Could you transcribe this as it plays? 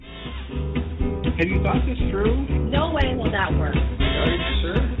Have you thought this through? No way will that work. Are you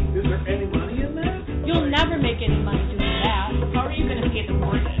sure? Is there any money in that? You'll never make any money doing that. How are you going to pay the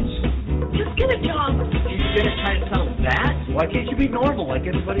mortgage? Just get a job. You're going to try to sell that? Why can't you be normal like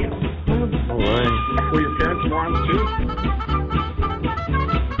everybody else? Oh, boy. Were your parents morons too?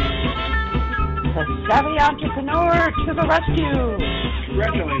 The Savvy Entrepreneur to the rescue.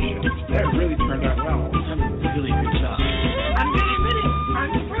 Congratulations. That really turned out well. Really good job. I'm going to admit it.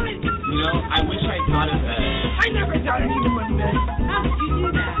 I'm surprised. You know, I wish I thought of that. I never thought anyone would bet. How did you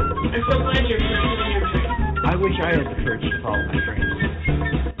do that? I'm so glad you're pursuing your dream. I wish I had the courage to follow my dreams.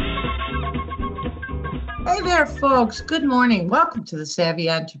 Hey there, folks. Good morning. Welcome to the Savvy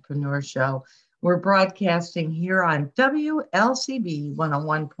Entrepreneur Show. We're broadcasting here on WLCB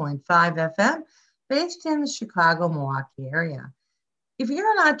 101.5 FM, based in the Chicago, Milwaukee area. If you're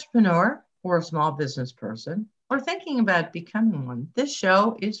an entrepreneur or a small business person or thinking about becoming one, this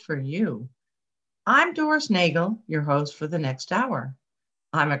show is for you. I'm Doris Nagel, your host for the next hour.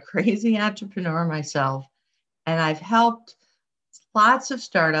 I'm a crazy entrepreneur myself, and I've helped lots of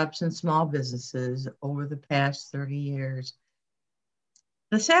startups and small businesses over the past 30 years.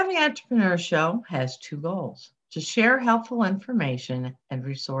 The Savvy Entrepreneur Show has two goals: to share helpful information and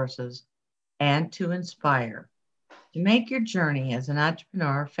resources, and to inspire, to make your journey as an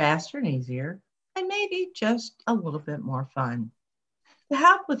entrepreneur faster and easier, and maybe just a little bit more fun. To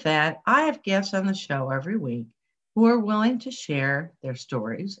help with that, I have guests on the show every week who are willing to share their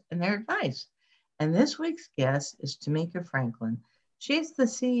stories and their advice. And this week's guest is Tamika Franklin. She's the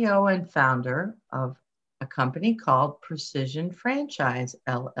CEO and founder of a company called Precision Franchise,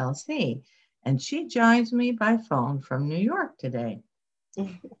 LLC. And she joins me by phone from New York today.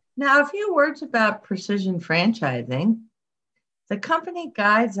 Now, a few words about Precision Franchising. The company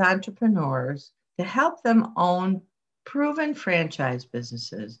guides entrepreneurs to help them own proven franchise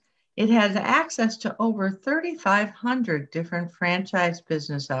businesses. It has access to over 3,500 different franchise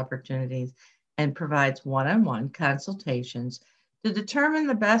business opportunities and provides one-on-one consultations to determine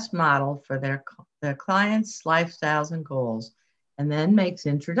the best model for their clients' lifestyles and goals, and then makes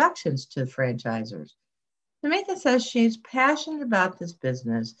introductions to franchisors. Tamika says she's passionate about this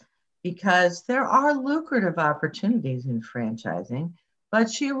business because there are lucrative opportunities in franchising,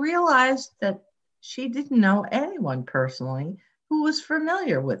 but she realized that she didn't know anyone personally who was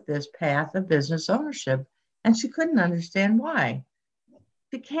familiar with this path of business ownership, and she couldn't understand why.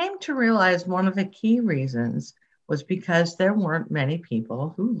 She came to realize one of the key reasons was because there weren't many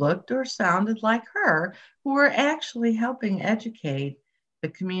people who looked or sounded like her who were actually helping educate the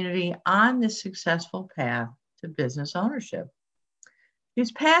community on this successful path to business ownership.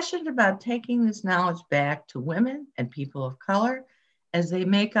 She's passionate about taking this knowledge back to women and people of color, as they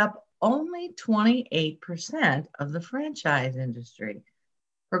make up only 28% of the franchise industry.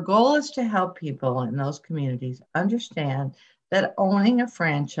 Her goal is to help people in those communities understand that owning a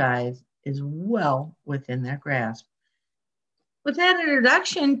franchise is well within their grasp. With that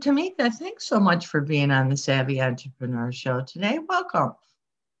introduction, Tamika, thanks so much for being on the Savvy Entrepreneur Show today. Welcome.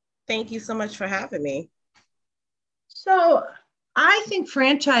 Thank you so much for having me. So I think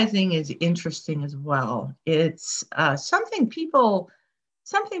franchising is interesting as well. It's something people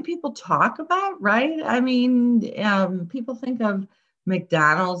talk about, right? I mean, people think of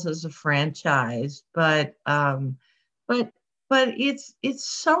McDonald's as a franchise, but it's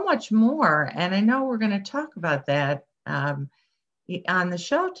so much more. And I know we're going to talk about that on the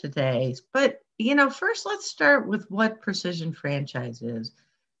show today. But, first let's start with what Precision Franchise is.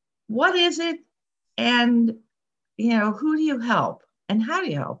 What is it? And, who do you help and how do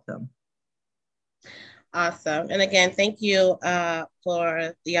you help them? Awesome. And again, thank you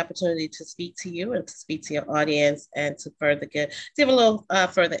for the opportunity to speak to you and to speak to your audience and to give a little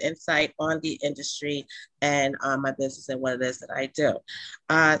further insight on the industry and my business and what it is that I do.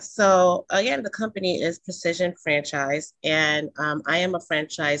 So again, the company is Precision Franchise, and I am a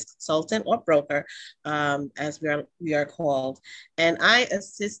franchise consultant or broker, as we are called. And I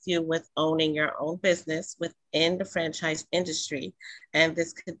assist you with owning your own business within the franchise industry. And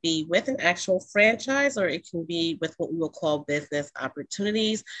this could be with an actual franchise, or it can be with what we will call business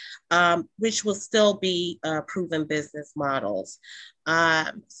opportunities, which will still be proven business models.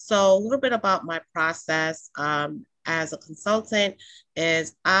 So a little bit about my process as a consultant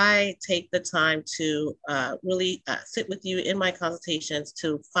is I take the time to really sit with you in my consultations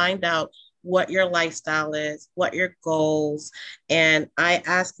to find out what your lifestyle is, what your goals, and I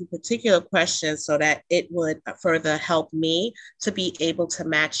ask you particular questions so that it would further help me to be able to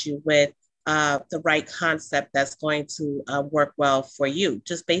match you with the right concept that's going to work well for you,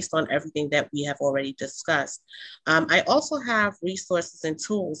 just based on everything that we have already discussed. I also have resources and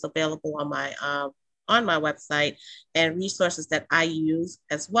tools available on my website, and resources that I use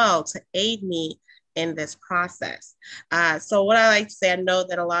as well to aid me in this process. So what I like to say, I know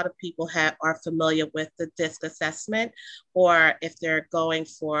that a lot of people are familiar with the DISC assessment, or if they're going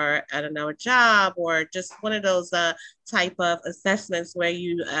for, I don't know, a job, or just one of those type of assessments where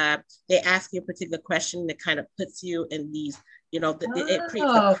they ask you a particular question that kind of puts you in these, it creates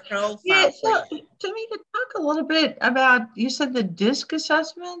a profile yeah, so for you. Tamika, talk a little bit about, you said the DISC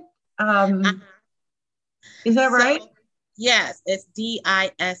assessment. Is that right? Yes, it's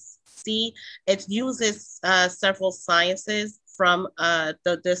DISC. It uses several sciences from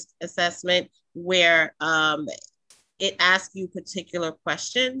the DISC assessment, where it asks you particular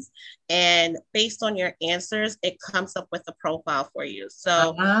questions, and based on your answers, it comes up with a profile for you.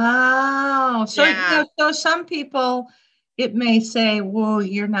 So, so so some people, it may say, well,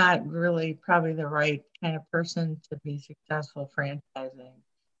 you're not really probably the right kind of person to be successful franchising.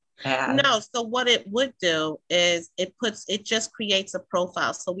 No, so what it would do is it just creates a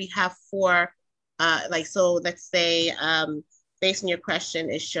profile. So we have four, so let's say, based on your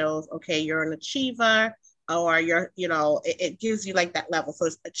question, it shows, okay, you're an achiever, or it gives you like that level. So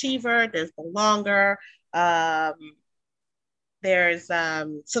it's achiever, there's belonger, there's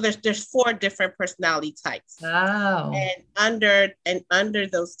four different personality types. Oh. And under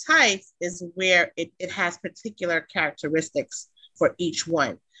those types is where it has particular characteristics for each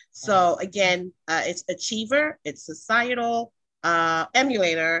one. So again, it's achiever, it's societal,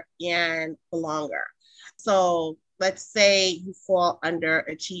 emulator, and belonger. So let's say you fall under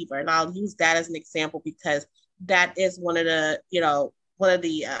achiever, and I'll use that as an example because that is one of the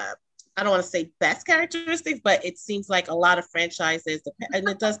I don't want to say best characteristics, but it seems like a lot of franchises, and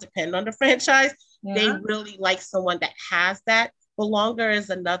it does depend on the franchise, they really like someone that has that. Belonger is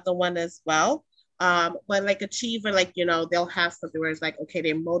another one as well. But like achiever, they'll have something where it's like, okay,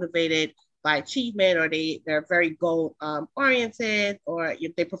 they're motivated by achievement, or they're very goal oriented, or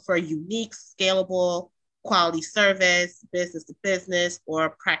they prefer unique, scalable, quality service, business to business,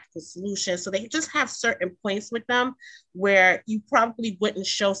 or practical solutions. So they just have certain points with them where you probably wouldn't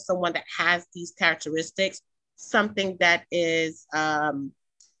show someone that has these characteristics something that is,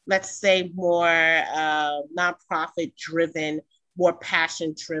 let's say, more nonprofit driven, more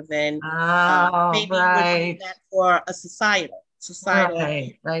passion driven. Maybe right. that for a societal.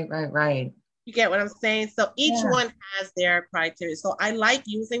 Right. You get what I'm saying? So each one has their criteria. So I like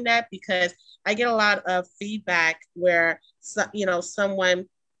using that because I get a lot of feedback where, someone,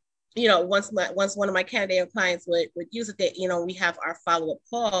 once one of my candidate clients would use it, that, we have our follow-up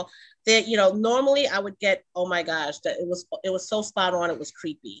call that, normally I would get, oh my gosh, that it was so spot on, it was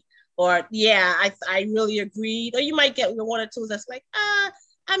creepy. Or, I really agreed. Or you might get one or two that's like,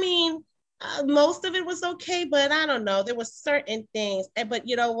 most of it was okay, but I don't know. There were certain things. But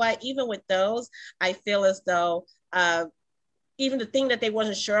you know what? Even with those, I feel as though even the thing that they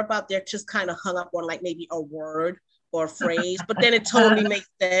wasn't sure about, they're just kind of hung up on like maybe a word or a phrase, but then it totally makes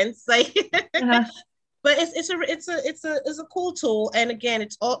sense. Like, but it's a cool tool. And again,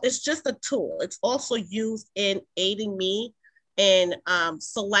 it's just a tool. It's also used in aiding me in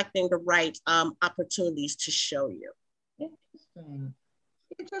selecting the right opportunities to show you.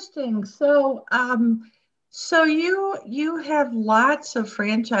 Interesting. So, you have lots of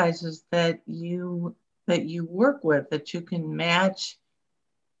franchises that you work with, that you can match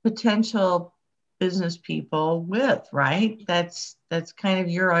potential business people with, right? That's kind of,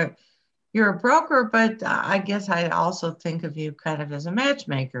 you're a broker, but I guess I also think of you kind of as a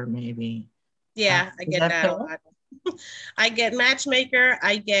matchmaker, maybe. Yeah, I get that a lot. I get matchmaker.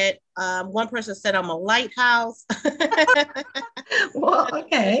 I get one person said I'm a lighthouse. Well,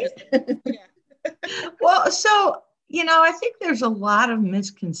 okay. Well, so, I think there's a lot of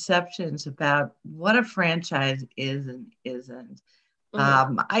misconceptions about what a franchise is and isn't.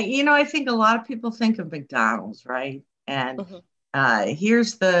 Mm-hmm. I think a lot of people think of McDonald's, right? And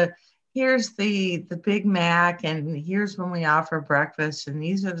here's the Big Mac, and here's when we offer breakfast, and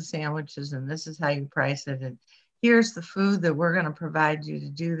these are the sandwiches, and this is how you price it, and here's the food that we're going to provide you to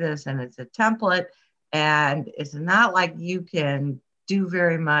do this, and it's a template, and it's not like you can do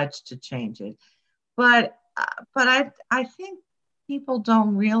very much to change it. But I think people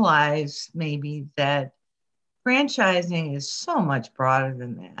don't realize maybe that franchising is so much broader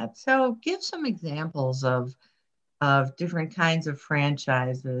than that. So give some examples of different kinds of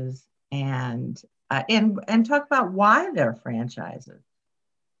franchises, and talk about why they're franchises.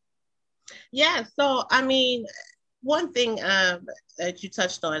 Yeah, so one thing that you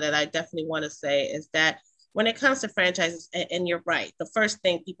touched on that I definitely want to say is that when it comes to franchises, and you're right, the first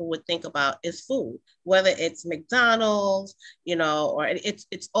thing people would think about is food, whether it's McDonald's, or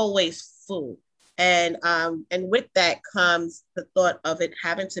it's always food. And with that comes the thought of it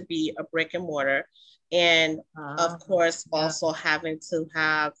having to be a brick and mortar, and of course also having to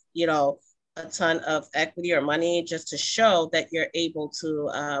have a ton of equity or money just to show that you're able to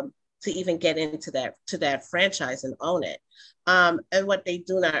even get into that franchise and own it. And what they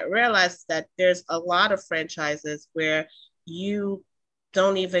do not realize is that there's a lot of franchises where you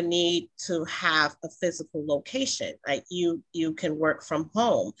don't even need to have a physical location. Like you can work from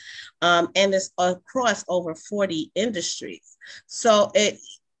home, and it's across over 40 industries. So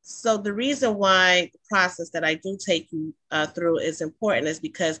the reason why the process that I do take you through is important is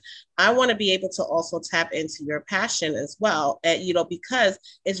because I want to be able to also tap into your passion as well. Because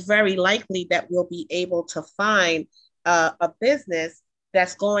it's very likely that we'll be able to find a business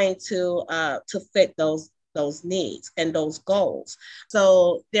that's going to fit those needs and those goals.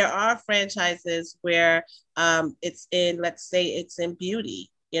 So there are franchises where let's say it's in beauty,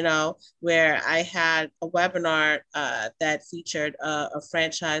 where I had a webinar that featured a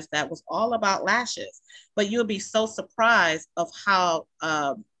franchise that was all about lashes. But you'll be so surprised of how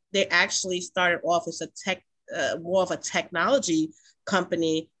they actually started off as more of a technology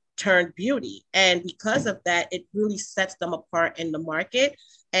company turned beauty. And because of that, it really sets them apart in the market.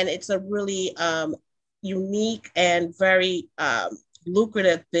 And it's a really unique and very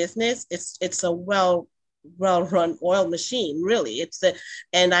lucrative business. It's a well-run oil machine, really.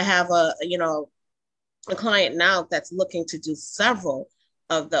 And I have a client now that's looking to do several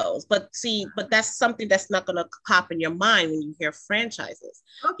of those. But that's something that's not going to pop in your mind when you hear franchises.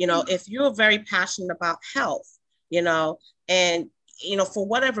 Okay. If you're very passionate about health, and for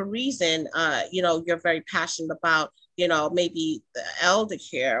whatever reason, you're very passionate about, maybe the elder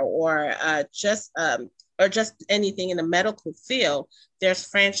care or just anything in the medical field, there's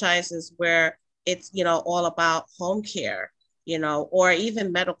franchises where it's, all about home care, or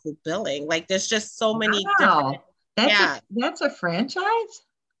even medical billing. Like there's just so many different. That's a franchise?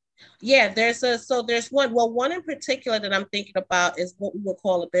 Yeah, there's one. Well, one in particular that I'm thinking about is what we would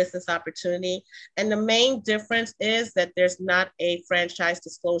call a business opportunity. And the main difference is that there's not a franchise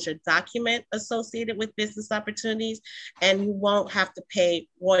disclosure document associated with business opportunities, and you won't have to pay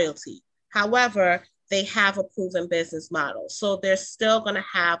royalty. However, they have a proven business model. So they're still going to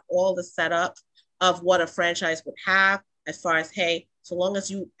have all the setup of what a franchise would have as far as, hey, so long as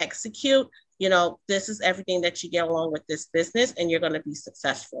you execute, this is everything that you get along with this business and you're going to be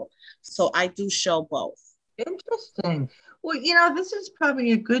successful. So I do show both. Interesting. Well, this is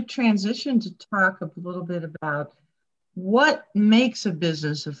probably a good transition to talk a little bit about what makes a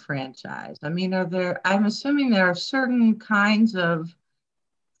business a franchise. I mean, I'm assuming there are certain kinds of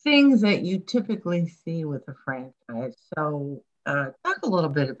things that you typically see with a franchise. So talk a little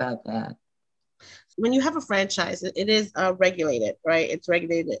bit about that. When you have a franchise, it is regulated, right? It's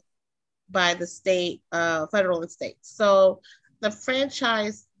regulated by the state, federal and state. So the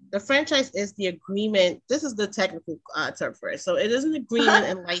franchise is the agreement. This is the technical term for it. So it is an agreement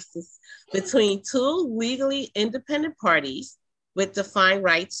and license between two legally independent parties with defined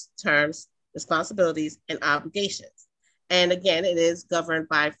rights, terms, responsibilities, and obligations. And again, it is governed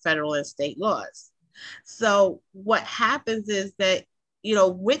by federal and state laws. So what happens is that,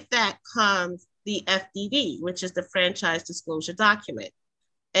 with that comes the FDD, which is the franchise disclosure document.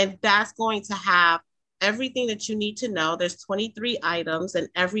 And that's going to have everything that you need to know. There's 23 items, and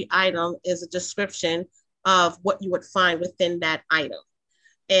every item is a description of what you would find within that item.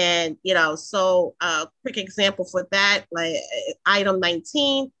 And, so a quick example for that, like item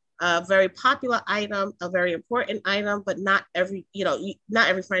 19, a very popular item, a very important item, but not every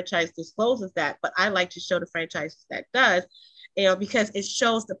franchise discloses that. But I like to show the franchises that does, because it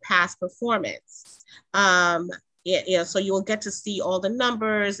shows the past performance. So you will get to see all the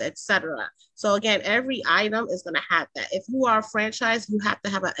numbers, etc. So again, every item is going to have that. If you are a franchise, you have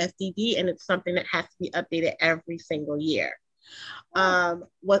to have an FDD, and it's something that has to be updated every single year.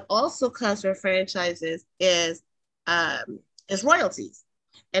 What also comes with franchises is royalties,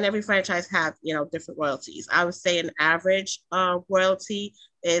 and every franchise have different royalties. I would say an average royalty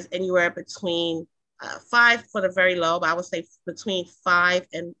is anywhere between 5 for the very low, but I would say between 5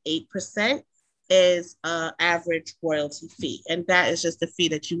 and 8%. Is average royalty fee. And that is just the fee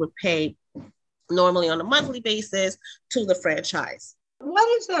that you would pay normally on a monthly basis to the franchise. What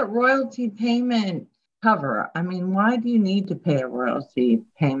does that royalty payment cover? I mean, why do you need to pay a royalty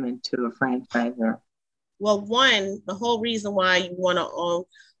payment to a franchisor? Well, one, the whole reason why you want to own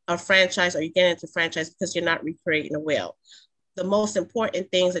a franchise or you get into franchise because you're not recreating a wheel. The most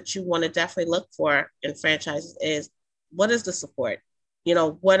important things that you want to definitely look for in franchises is what is the support?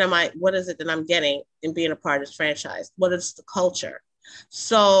 What is it that I'm getting in being a part of this franchise? What is the culture?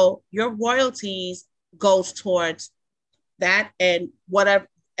 So your royalties goes towards that and whatever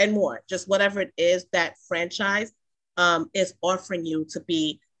and more, just whatever it is that franchise is offering you to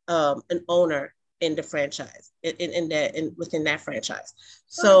be an owner in the franchise, within that franchise.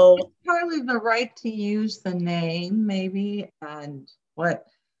 So partly the right to use the name, maybe, and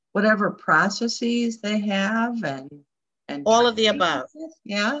whatever processes they have, and all of the above.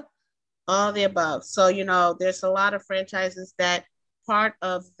 Yeah, all of the above. So there's a lot of franchises that part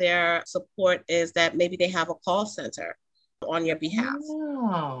of their support is that maybe they have a call center on your behalf.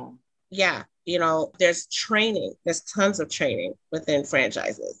 Oh. Yeah. There's training, there's tons of training within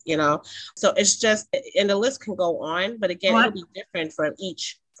franchises, so it's just, and the list can go on, but again, it'll be different for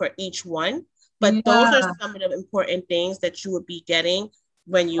each one. But those are some of the important things that you would be getting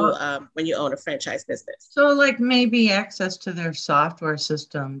when you own a franchise business. So like maybe access to their software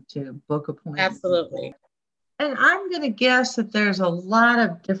system to book appointments. Absolutely. And I'm going to guess that there's a lot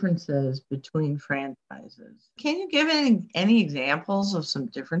of differences between franchises. Can you give any examples of some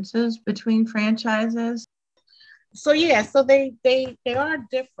differences between franchises? So yeah, so they are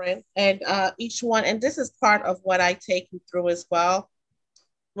different, and each one, and this is part of what I take you through as well.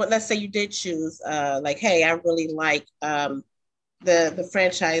 Well, let's say you did choose, like, hey, I really like the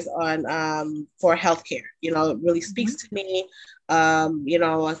franchise on for healthcare. It really speaks to me.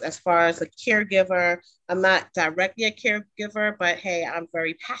 As far as a caregiver, I'm not directly a caregiver, but hey, I'm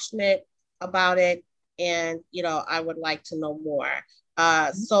very passionate about it. And, I would like to know more.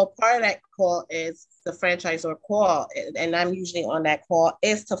 So part of that call is the franchisor call. And I'm usually on that call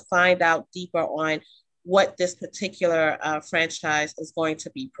is to find out deeper on what this particular franchise is going to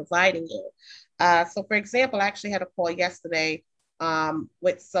be providing you. So for example, I actually had a call yesterday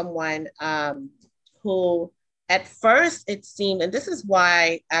with someone who at first it seemed, and this is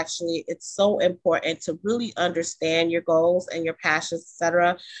why actually it's so important to really understand your goals and your passions,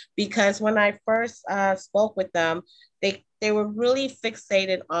 etc. Because when I first spoke with them, they were really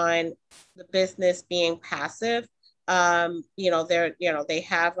fixated on the business being passive. They have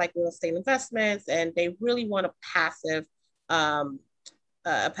like real estate investments, and they really want a passive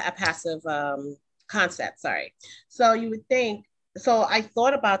concept. Sorry. So you would think. So I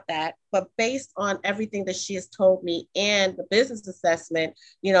thought about that, but based on everything that she has told me and the business assessment,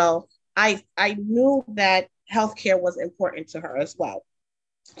 I knew that healthcare was important to her as well.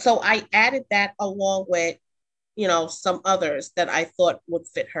 So I added that along with, some others that I thought would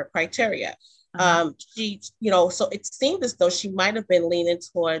fit her criteria. So it seemed as though she might have been leaning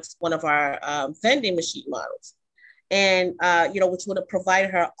towards one of our vending machine models. And, which would have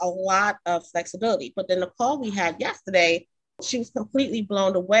provided her a lot of flexibility. But then the call we had yesterday, she was completely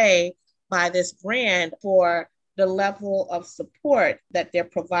blown away by this brand for the level of support that they're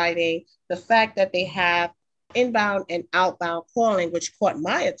providing, the fact that they have inbound and outbound calling, which caught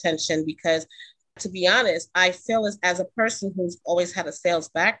my attention because, to be honest, I feel as a person who's always had a sales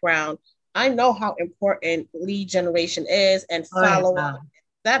background, I know how important lead generation is and follow-up,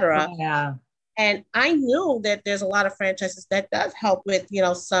 etc. Yeah. And I knew that there's a lot of franchises that does help with,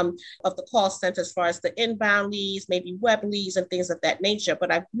 some of the call centers as far as the inbound leads, maybe web leads and things of that nature.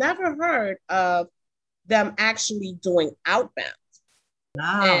 But I've never heard of them actually doing outbound.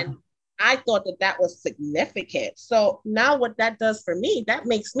 Wow. And I thought that was significant. So now what that does for me, that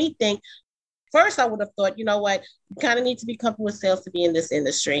makes me think, first, I would have thought, you kind of need to be comfortable with sales to be in this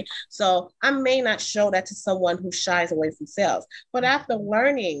industry. So I may not show that to someone who shies away from sales. But after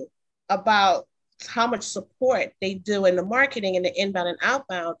learning about how much support they do in the marketing and the inbound and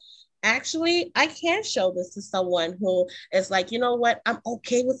outbound, actually, I can show this to someone who is like, I'm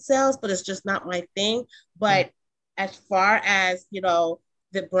okay with sales, but it's just not my thing. But as far as, the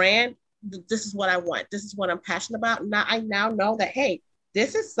brand, this is what I want. This is what I'm passionate about. Now I know that, hey,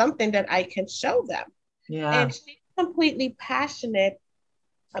 this is something that I can show them. Yeah. And she's completely passionate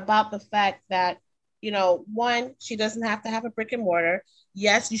about the fact that, one, she doesn't have to have a brick and mortar.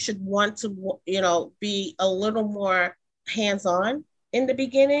 Yes, you should want to, be a little more hands-on in the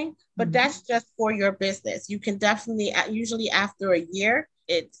beginning, but that's just for your business. You can definitely, usually after a year,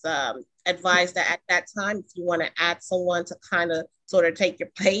 it's advised that at that time, if you want to add someone to kind of sort of take your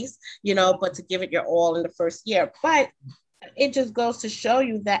place, but to give it your all in the first year. But it just goes to show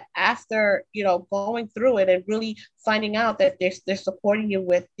you that after, going through it and really finding out that they're supporting you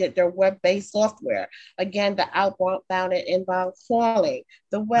with their web-based software. Again, the outbound and inbound calling,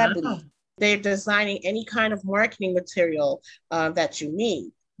 the web lead. They're designing any kind of marketing material that you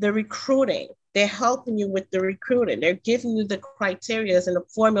need. the recruiting. They're helping you with the recruiting. They're giving you the criteria and the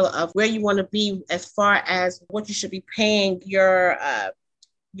formula of where you want to be as far as what you should be paying your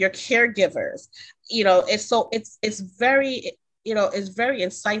caregivers. It's very, it's very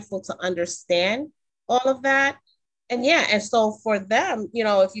insightful to understand all of that. And so for them,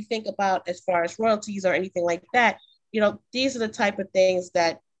 if you think about as far as royalties or anything like that, these are the type of things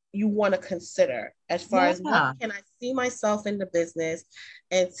that you want to consider as far as what can I see myself in the business,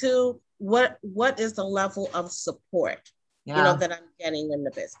 and two, what is the level of support, that I'm getting in the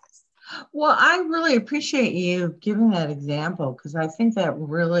business. Well, I really appreciate you giving that example, because I think that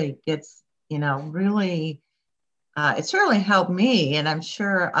really gets, really, it certainly helped me, and I'm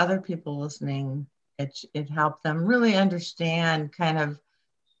sure other people listening, it helped them really understand kind of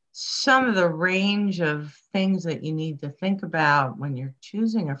some of the range of things that you need to think about when you're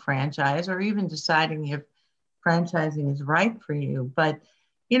choosing a franchise, or even deciding if franchising is right for you. But,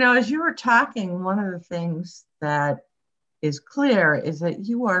 as you were talking, one of the things that is clear is that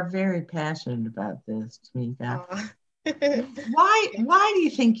you are very passionate about this, Tamika. Why do you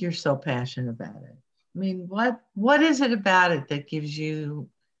think you're so passionate about it? I mean, what is it about it that gives you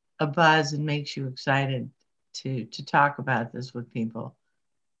a buzz and makes you excited to talk about this with people?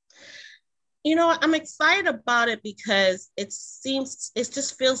 I'm excited about it because it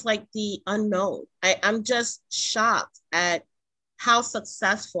just feels like the unknown. I'm just shocked at how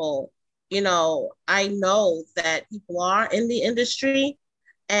successful, I know that people are in the industry,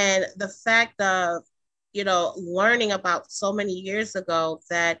 and the fact of, learning about so many years ago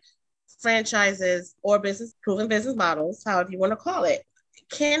that franchises or proven business models, however you want to call it,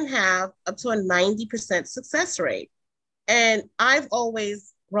 can have up to a 90% success rate. And I've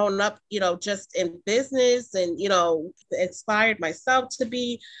always grown up, just in business, and, inspired myself to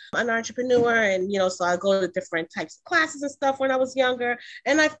be an entrepreneur. And, so I go to different types of classes and stuff when I was younger.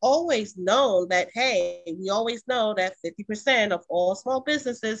 And I've always known that, hey, we always know that 50% of all small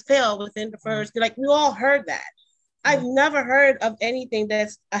businesses fail within the first, we all heard that. I've never heard of anything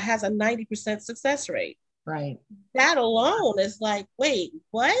that has a 90% success rate. Right. That alone is like, wait,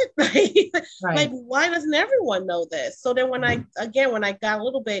 what? Right. Like, why doesn't everyone know this? So then when I got a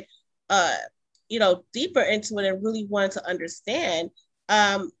little bit, deeper into it and really wanted to understand,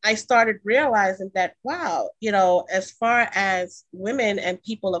 I started realizing that, wow, as far as women and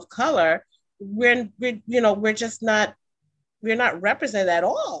people of color, we're not represented at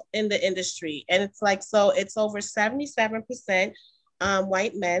all in the industry. And it's like, so it's over 77%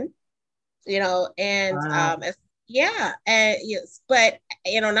 white men. And wow. And yes, but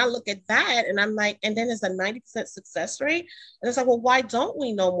and I look at that and I'm like, and then there's a 90% success rate, and it's like, well, why don't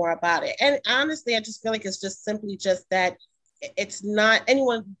we know more about it? And honestly, I just feel like it's just simply just that it's not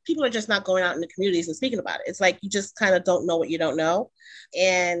people are just not going out in the communities and speaking about it. It's like you just kind of don't know what you don't know.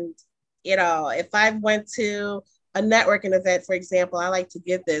 And if I went to a networking event, for example, I like to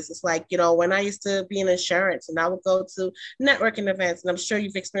give this. It's like, when I used to be in insurance and I would go to networking events, and I'm sure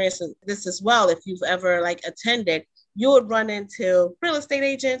you've experienced this as well. If you've ever attended, you would run into real estate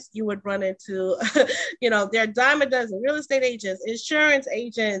agents. You would run into, there are dime a dozen real estate agents, insurance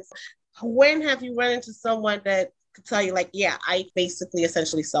agents. When have you run into someone that could tell you yeah, I basically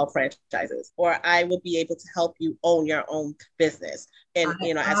essentially sell franchises, or I would be able to help you own your own business? And,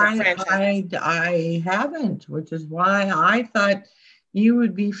 as a franchise. I haven't, which is why I thought you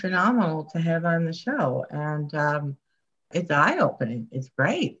would be phenomenal to have on the show. And it's eye-opening. It's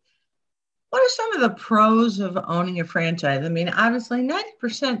great. What are some of the pros of owning a franchise? I mean, obviously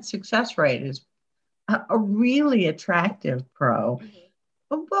 90% success rate is a really attractive pro. Mm-hmm.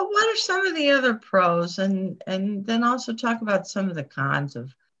 But what are some of the other pros? And then also talk about some of the cons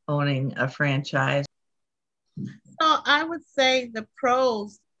of owning a franchise. So I would say the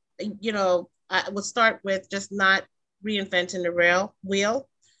pros, I would start with just not reinventing the wheel.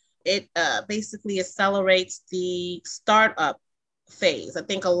 It basically accelerates the startup phase. I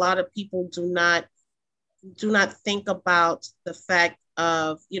think a lot of people do not think about the fact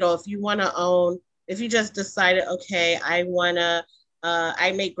of, if you want to own, if you just decided, okay, I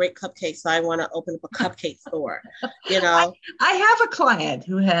make great cupcakes, so I want to open up a cupcake store. I have a client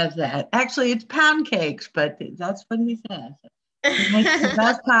who has that. Actually, it's pound cakes, but that's what he says. He makes the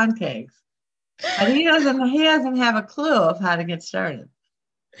best pound cakes, but he doesn't have a clue of how to get started.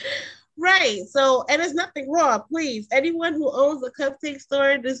 Right. So, and there's nothing wrong. Please, anyone who owns a cupcake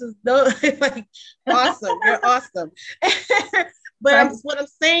store, this is awesome. You're awesome. But what I'm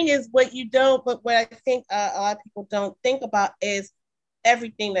saying is what I think a lot of people don't think about is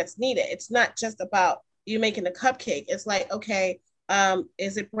everything that's needed. It's not just about you making a cupcake. It's like, okay,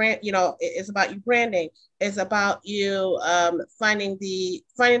 Is it brand? It's about you branding. It's about you finding the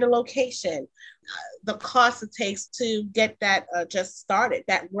location, the cost it takes to get that just started,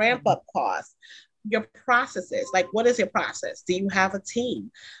 that ramp up cost, your processes. Like, what is your process? Do you have a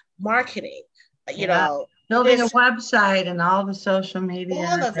team? Marketing, building a website and all the social media,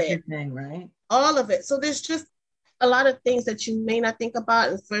 all of everything, right? All of it. So there's just a lot of things that you may not think about.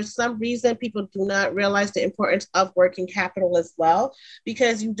 And for some reason, people do not realize the importance of working capital as well,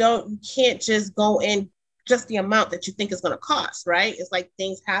 because you can't just go in just the amount that you think is going to cost, right? It's like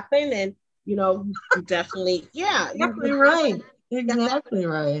things happen and, you definitely, Exactly right. Exactly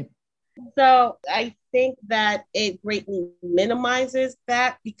right. So I think that it greatly minimizes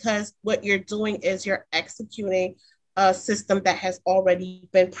that, because what you're doing is you're executing a system that has already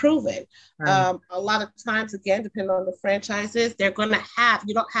been proven. Right. A lot of times, again, depending on the franchises, they're going to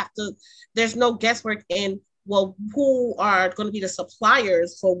you don't have to, there's no guesswork in, well, who are going to be the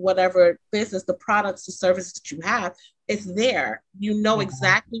suppliers for whatever business, the products, the services that you have. It's there.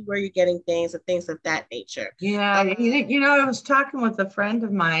 Exactly where you're getting things and things of that nature. Yeah. I was talking with a friend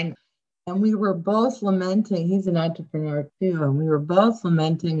of mine, and we were both lamenting, he's an entrepreneur too, and we were both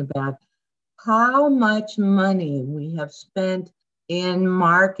lamenting about how much money we have spent in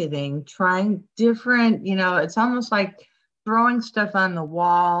marketing, trying different, it's almost like throwing stuff on the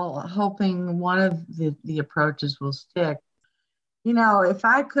wall, hoping one of the approaches will stick. If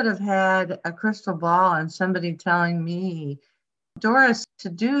I could have had a crystal ball and somebody telling me, Doris, to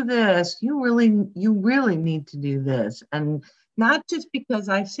do this, you really need to do this. And not just because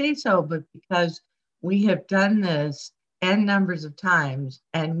I say so, but because we have done this n numbers of times,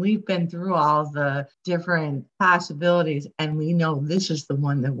 and we've been through all the different possibilities, and we know this is the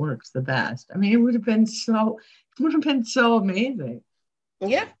one that works the best. I mean, it would have been so amazing.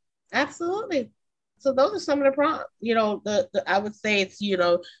 Yeah, absolutely. So those are some of the problems. I would say it's,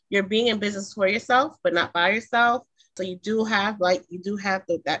 you're being in business for yourself, but not by yourself. So you do have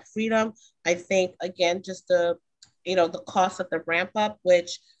that freedom. I think, again, just the cost of the ramp up,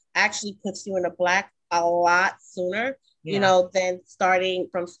 which actually puts you in the black a lot sooner, than starting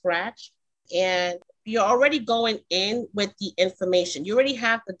from scratch. And you're already going in with the information. You already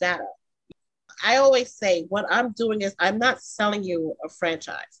have the data. I always say what I'm doing is I'm not selling you a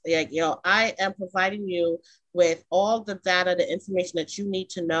franchise. I am providing you with all the data, the information that you need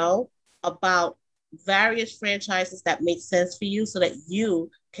to know about various franchises that make sense for you so that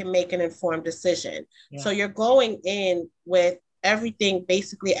you can make an informed decision. Yeah. So you're going in with everything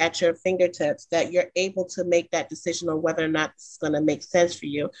basically at your fingertips, that you're able to make that decision on whether or not this is going to make sense for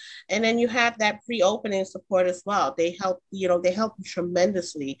you. And then you have that pre-opening support as well. They help you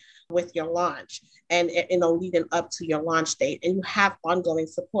tremendously with your launch and leading up to your launch date. And you have ongoing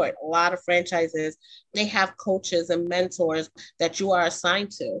support. A lot of franchises, they have coaches and mentors that you are assigned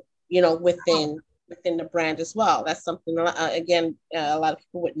to, within the brand as well. That's something, again, a lot of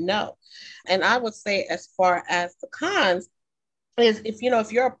people wouldn't know. And I would say, as far as the cons, is if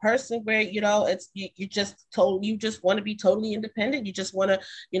you're a person where it's you just want to be totally independent, you just want to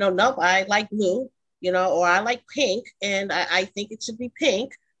nope, I like blue, or I like pink and I think it should be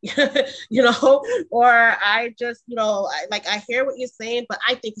pink, or I just I hear what you're saying, but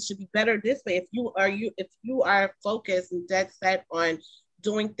I think it should be better this way. If you are focused and dead set on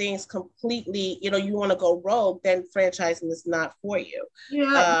doing things completely, you want to go rogue, then franchising is not for you.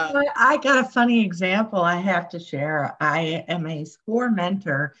 Yeah, I got a funny example I have to share. I am a SCORE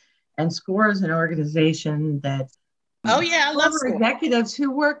mentor, and SCORE is an organization that I love SCORE. Executives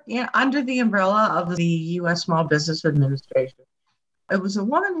who work under the umbrella of the U.S. Small Business Administration. It was a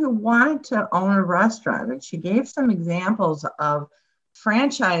woman who wanted to own a restaurant, and she gave some examples of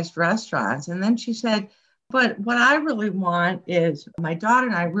franchised restaurants, and then she said, but what I really want is my daughter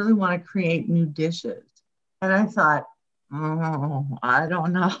and I really want to create new dishes. And I thought, I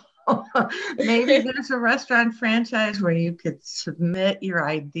don't know. Maybe there's a restaurant franchise where you could submit your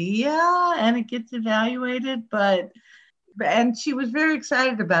idea and it gets evaluated. And she was very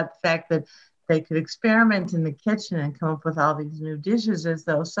excited about the fact that they could experiment in the kitchen and come up with all these new dishes, as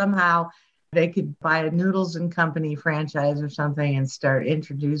though somehow they could buy a Noodles and Company franchise or something and start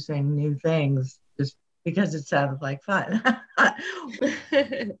introducing new things just because it sounded like fun.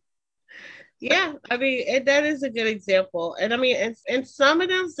 Yeah, I mean, that is a good example. And I mean, and some of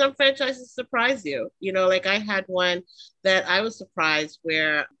them, some franchises surprise you. Like I had one that I was surprised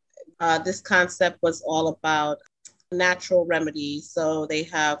where this concept was all about natural remedies. So they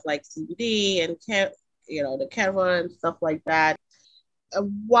have like CBD and the Canva and stuff like that. A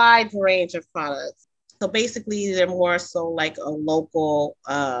wide range of products. So basically, they're more so like a local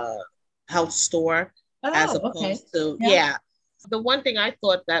health store as opposed to The one thing I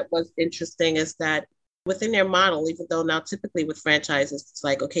thought that was interesting is that within their model, even though now typically with franchises, it's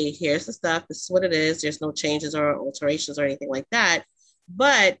like, okay, here's the stuff, this is what it is, there's no changes or alterations or anything like that.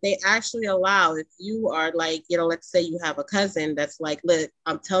 But they actually allow, if you are like, let's say you have a cousin that's like, look,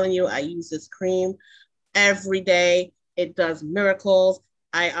 I'm telling you, I use this cream every day. It does miracles.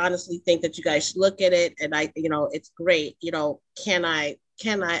 I honestly think that you guys should look at it. And it's great. Can I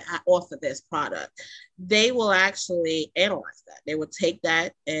offer this product? They will actually analyze that. They will take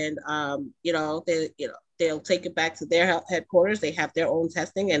that and, they'll take it back to their headquarters. They have their own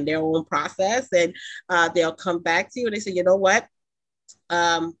testing and their own process. And they'll come back to you and they say, you know what?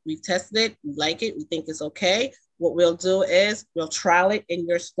 We've tested it. We like it. We think it's okay. What we'll do is we'll trial it in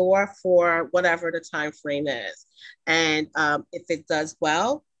your store for whatever the time frame is. And if it does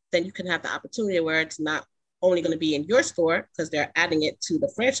well, then you can have the opportunity where it's not only going to be in your store because they're adding it to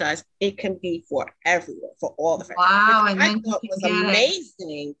the franchise. It can be for everyone, for all the franchises. Wow. Which I thought was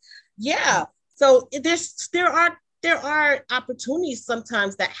amazing. Yeah. So there are opportunities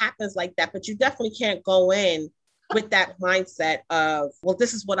sometimes that happens like that, but you definitely can't go in with that mindset of, well,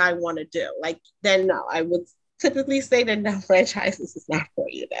 this is what I want to do. Like, then no, I would typically say that no, franchises is not for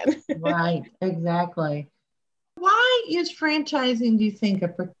you then. Right, exactly. Why is franchising, do you think, a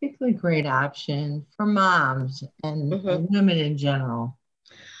particularly great option for moms and women in general?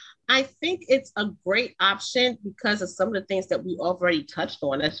 I think it's a great option because of some of the things that we already touched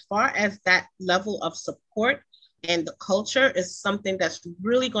on. As far as that level of support and the culture is something that's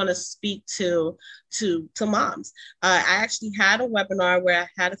really going to speak to moms. I actually had a webinar where I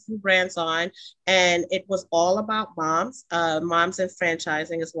had a few brands on, and it was all about moms. Moms and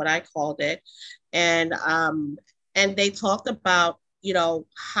franchising is what I called it, and they talked about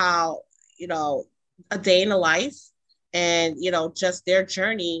how a day in the life, and just their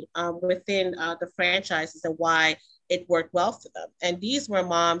journey within the franchises and why it worked well for them. And these were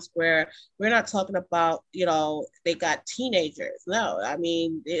moms where we're not talking about, they got teenagers. No, I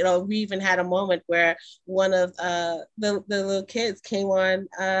mean, we even had a moment where one of the little kids came on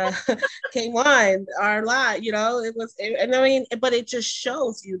our live, but it just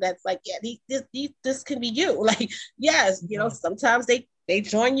shows you that's like, yeah, this can be you. Like, yes, sometimes they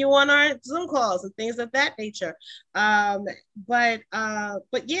join you on our Zoom calls and things of that nature. But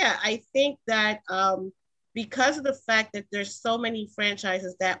yeah, I think that, because of the fact that there's so many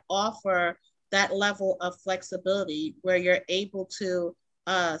franchises that offer that level of flexibility where you're able to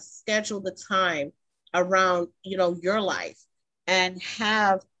schedule the time around, your life and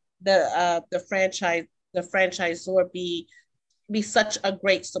have the franchisor be such a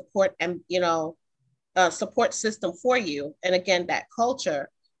great support and, support system for you. And again, that culture,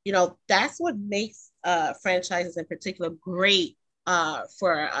 that's what makes franchises in particular great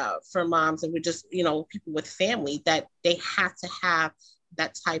for moms, and we're just people with family, that they have to have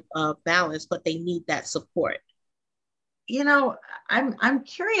that type of balance, but they need that support. I'm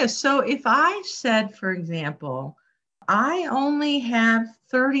curious. So if I said, for example, I only have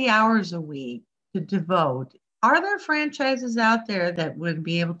 30 hours a week to devote, are there franchises out there that would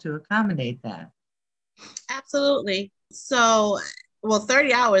be able to accommodate that? Absolutely. So,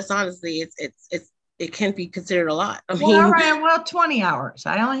 30 hours, honestly, it can be considered a lot. I mean, all right, 20 hours.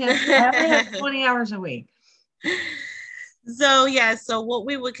 I only have 20 hours a week. So, yeah, so what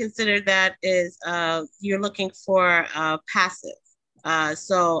we would consider that is you're looking for passive.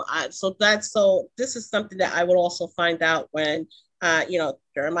 So this is something that I would also find out when,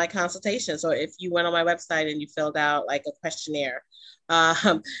 during my consultations, or if you went on my website and you filled out like a questionnaire.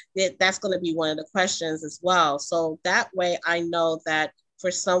 That's going to be one of the questions as well. So that way I know that for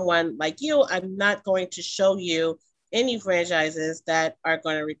someone like you, I'm not going to show you any franchises that are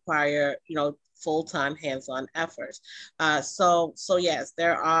going to require, full-time hands-on efforts. So yes,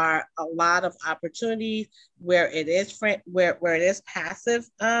 there are a lot of opportunities where it is where it is passive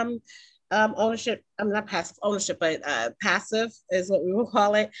ownership. I'm not passive ownership, but passive is what we will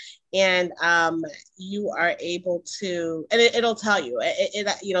call it. And you are able to, and it'll tell you.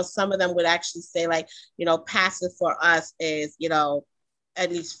 Some of them would actually say like, passive for us is, at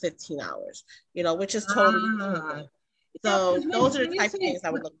least 15 hours, which is totally so those are the type of things I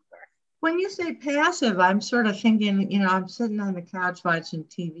would look for. When you say passive, I'm sort of thinking, I'm sitting on the couch watching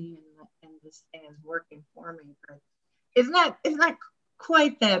TV and this thing is working for me, but it's not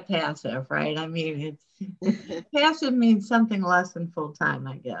quite that passive, right? I mean, it's passive means something less than full time,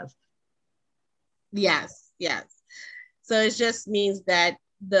 I guess. Yes. So it just means that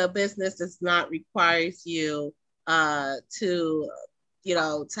the business does not require you to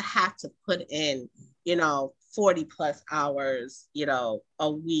have to put in, 40 plus hours,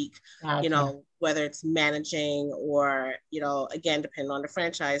 a week, Gotcha. whether it's managing or, again, depending on the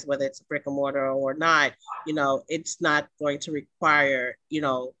franchise, whether it's a brick and mortar or not, it's not going to require, you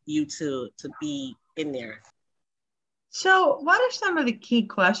to be in there. So what are some of the key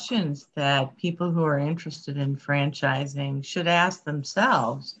questions that people who are interested in franchising should ask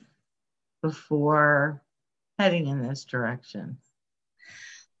themselves before heading in this direction?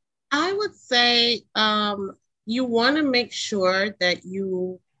 I would say you want to make sure that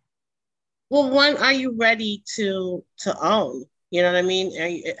one, are you ready to own? You know what I mean?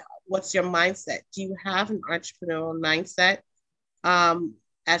 What's your mindset? Do you have an entrepreneurial mindset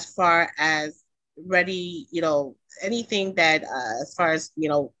as far as ready, anything that as far as,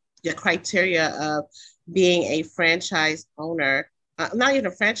 your criteria of being a franchise owner, not even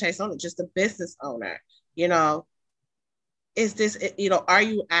a franchise owner, just a business owner, is this, are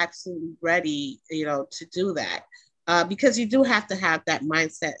you absolutely ready, to do that? Because you do have to have that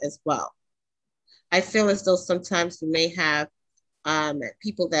mindset as well. I feel as though sometimes you may have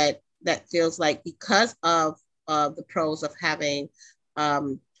people that feels like because of the pros of having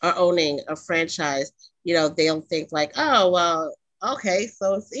or owning a franchise, they'll think like, oh, well, okay,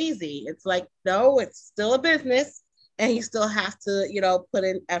 so it's easy. It's like, no, it's still a business and you still have to, put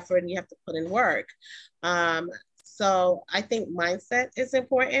in effort and you have to put in work. So I think mindset is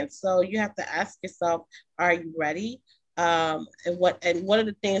important. So you have to ask yourself, are you ready? And what are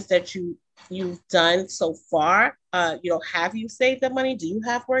the things that you've done so far? Have you saved the money? Do you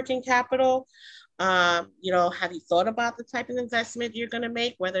have working capital? Have you thought about the type of investment you're going to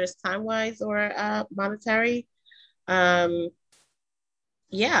make, whether it's time-wise or monetary? I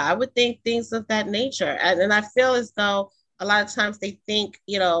would think things of that nature. And I feel as though a lot of times they think,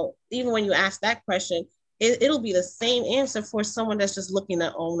 even when you ask that question, it'll be the same answer for someone that's just looking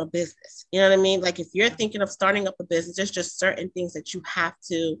to own a business. You know what I mean? Like if you're thinking of starting up a business, there's just certain things that you have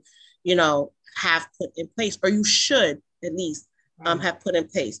to, have put in place, or you should at least have put in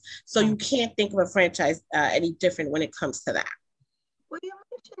place. So you can't think of a franchise any different when it comes to that. Well, you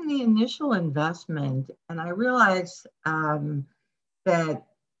mentioned the initial investment, and I realize that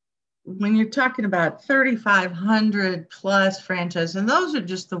when you're talking about 3,500 plus franchises, and those are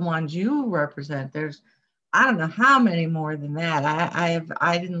just the ones you represent, there's, I don't know how many more than that.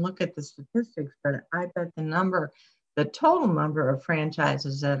 I didn't look at the statistics, but I bet the total number of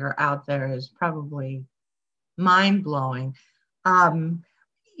franchises that are out there is probably mind blowing.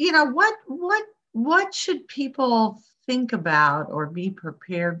 What should people think about or be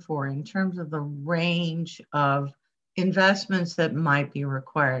prepared for in terms of the range of investments that might be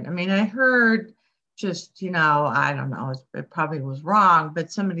required? I mean, I heard just, I don't know, it probably was wrong,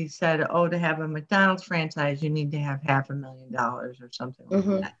 but somebody said, to have a McDonald's franchise, you need to have $500,000 or something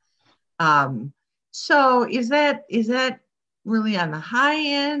like that. So is that really on the high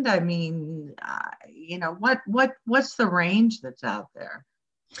end? I mean, what's the range that's out there?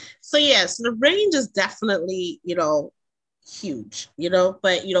 So yes, the range is definitely, huge,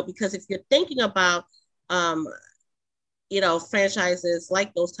 but, because if you're thinking about, franchises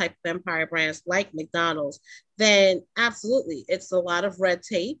like those type of empire brands like McDonald's, then absolutely, it's a lot of red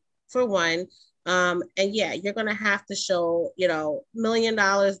tape for one. And you're going to have to show, $1 million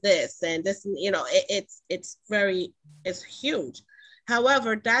this and this, it's huge.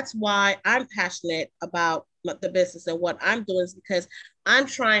 However, that's why I'm passionate about the business and what I'm doing, is because I'm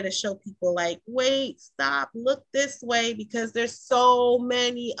trying to show people like, wait, stop, look this way, because there's so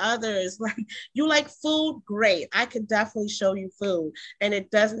many others. Like, you like food? Great. I can definitely show you food. And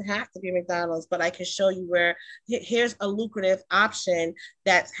it doesn't have to be McDonald's, but I can show you where here's a lucrative option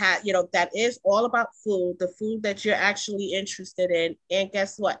that is all about food, the food that you're actually interested in. And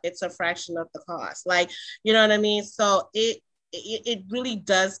guess what? It's a fraction of the cost. Like, you know what I mean? So it really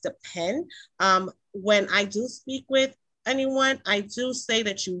does depend. When I do speak with anyone, I do say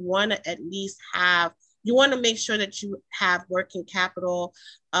that you want to at least you want to make sure that you have working capital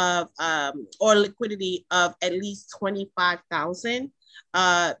of or liquidity of at least 25,000,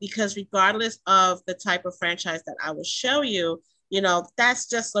 because regardless of the type of franchise that I will show you, that's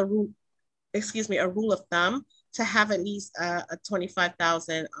just a rule of thumb to have at least a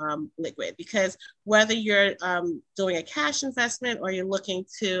 25,000 liquid, because whether you're doing a cash investment or you're looking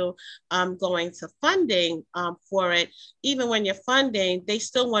to going to funding for it, even when you're funding, they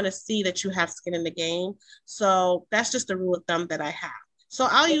still want to see that you have skin in the game. So that's just a rule of thumb that I have. So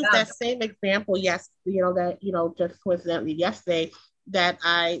I'll use that same example. Yes, just coincidentally yesterday that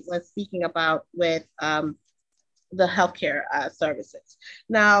I was speaking about with the healthcare services.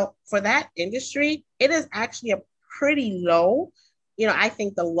 Now, for that industry, it is actually a pretty low, I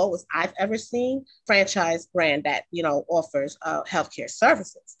think the lowest I've ever seen franchise brand that, offers healthcare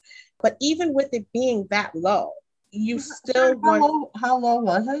services. But even with it being that low, you still want. How low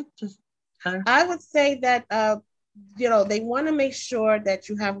was it? I would say that, they want to make sure that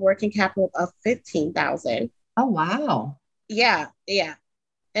you have working capital of 15,000. Oh, wow. Yeah. Yeah.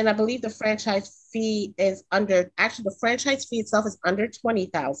 And I believe the franchise fee the franchise fee itself is under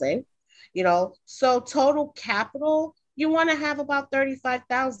 20,000, so total capital, you want to have about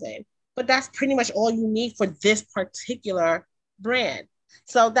 35,000, but that's pretty much all you need for this particular brand.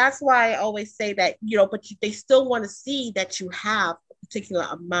 So that's why I always say that, they still want to see that you have a particular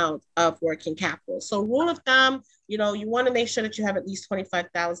amount of working capital. So rule of thumb, you want to make sure that you have at least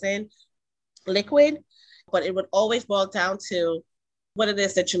 25,000 liquid, but it would always boil down to what it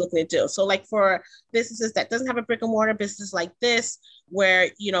is that you're looking to do. So like for businesses that doesn't have a brick and mortar business like this, where,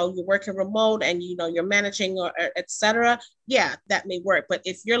 you're working remote and, you're managing or et cetera, yeah, that may work. But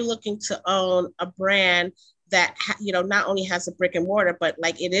if you're looking to own a brand that, not only has a brick and mortar, but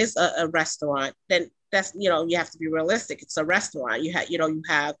like it is a restaurant, then that's, you have to be realistic. It's a restaurant. You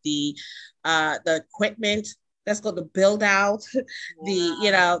have the equipment that's going to build out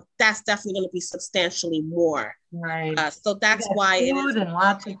that's definitely going to be substantially more. Right. So that's why it is. And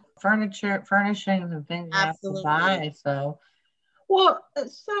lots of furnishings and things Absolutely. You have to buy. So,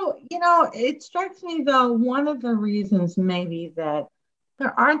 it strikes me though, one of the reasons maybe that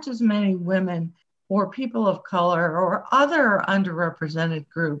there aren't as many women or people of color or other underrepresented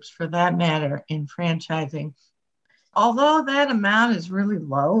groups for that matter in franchising. Although that amount is really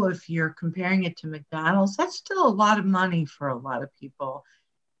low, if you're comparing it to McDonald's, that's still a lot of money for a lot of people.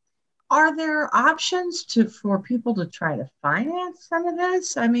 Are there options for people to try to finance some of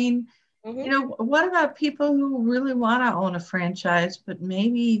this? I mean, what about people who really want to own a franchise, but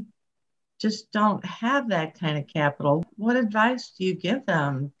maybe just don't have that kind of capital? What advice do you give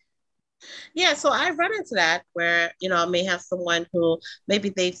them? Yeah, so I run into that where, I may have someone who maybe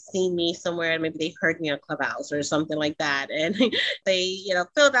they've seen me somewhere and maybe they heard me on Clubhouse or something like that. And they,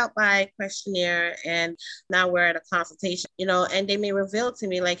 filled out my questionnaire and now we're at a consultation, and they may reveal to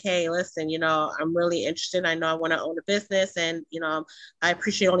me like, hey, listen, I'm really interested. I know I want to own a business and, I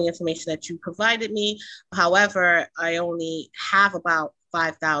appreciate all the information that you provided me. However, I only have about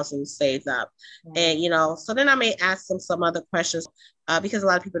 5,000 saved up. And, so then I may ask them some other questions because a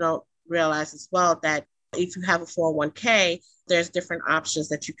lot of people don't realize as well that if you have a 401k, there's different options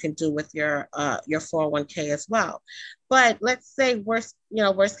that you can do with your 401k as well. But let's say worst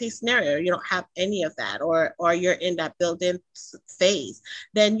case scenario, you don't have any of that, or you're in that building phase,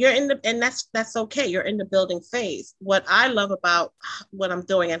 then you're and that's okay. You're in the building phase. What I love about what I'm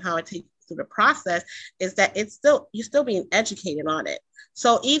doing and how I take you through the process is that you're still being educated on it.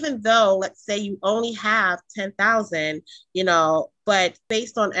 So even though, let's say you only have 10,000, but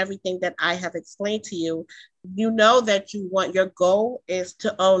based on everything that I have explained to you, that your goal is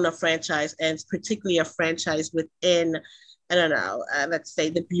to own a franchise, and particularly a franchise within, I don't know, let's say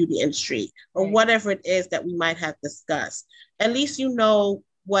the beauty industry or whatever it is that we might have discussed. At least you know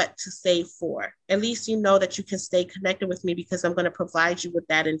what to save for. At least you know that you can stay connected with me because I'm going to provide you with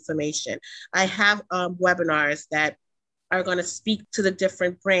that information. I have webinars that are going to speak to the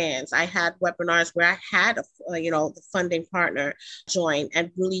different brands. I had webinars where I had the funding partner join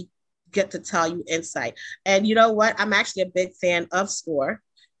and really get to tell you insight. And you know what? I'm actually a big fan of SCORE.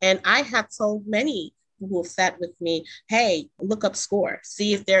 And I have told many who have sat with me, hey, look up SCORE,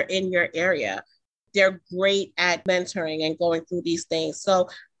 see if they're in your area. They're great at mentoring and going through these things. So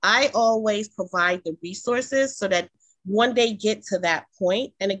I always provide the resources so that when they get to that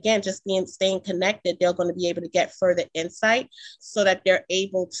point, and again, just staying connected, they're going to be able to get further insight so that they're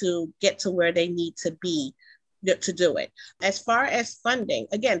able to get to where they need to be to do it. As far as funding,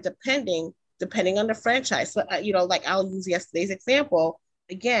 again, depending on the franchise. So, like I'll use yesterday's example.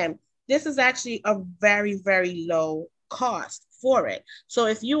 Again, this is actually a very, very low cost for it. So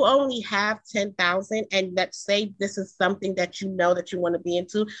if you only have 10,000 and let's say this is something that you want to be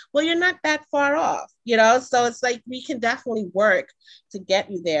into, well, you're not that far off, so it's like we can definitely work to get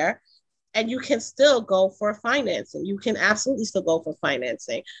you there. And you can still go for financing. You can absolutely still go for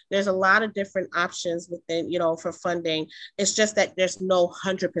financing. There's a lot of different options within, for funding. It's just that there's no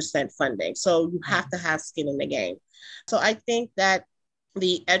 100% funding. So you have to have skin in the game. So I think that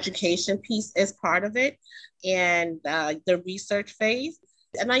the education piece is part of it, and the research phase.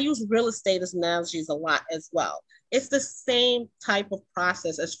 And I use real estate as analogies a lot as well. It's the same type of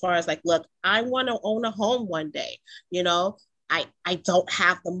process as far as like, look, I want to own a home one day, I don't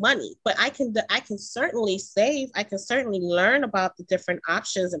have the money, but I can certainly save. I can certainly learn about the different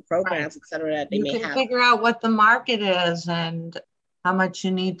options and programs, et cetera, that they may have. You can figure out what the market is and how much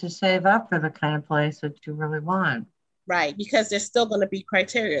you need to save up for the kind of place that you really want. Right, because there's still going to be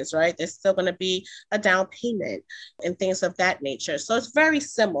criterias, right? There's still going to be a down payment and things of that nature. So it's very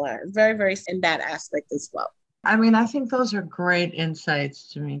similar, very, very in that aspect as well. I mean, I think those are great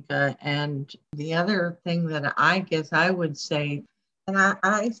insights, Tamika. And the other thing that I guess I would say, and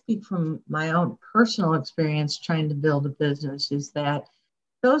I speak from my own personal experience trying to build a business, is that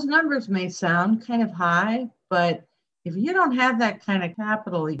those numbers may sound kind of high, but if you don't have that kind of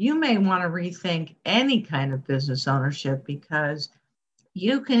capital, you may want to rethink any kind of business ownership, because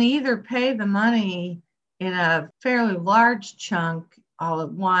you can either pay the money in a fairly large chunk all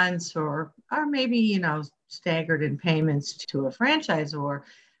at once, or maybe, staggered in payments to a franchisor.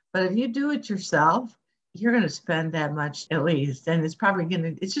 But if you do it yourself, you're going to spend that much at least. And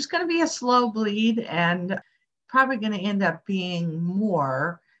it's just going to be a slow bleed, and probably going to end up being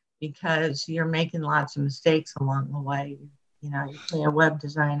more, because you're making lots of mistakes along the way. You pay a web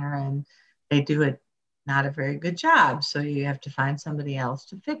designer and they do it not a very good job. So you have to find somebody else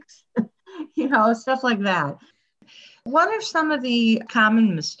to fix, stuff like that. What are some of the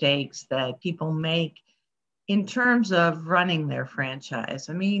common mistakes that people make in terms of running their franchise?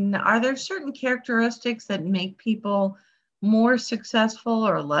 I mean, are there certain characteristics that make people more successful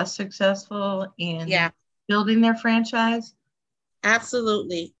or less successful in building their franchise?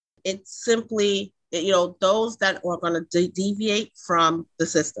 Absolutely. It's simply, those that are going to deviate from the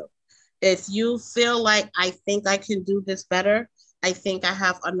system. If you feel like, I think I can do this better, I think I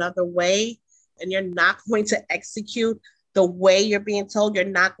have another way, and you're not going to execute the way you're being told, you're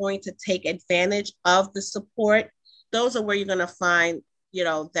not going to take advantage of the support, those are where you're going to find,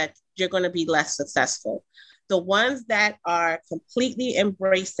 that you're going to be less successful. The ones that are completely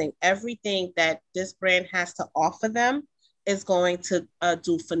embracing everything that this brand has to offer them is going to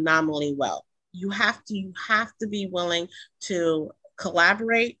do phenomenally well. You have to be willing to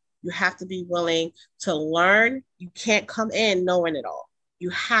collaborate. You have to be willing to learn. You can't come in knowing it all. You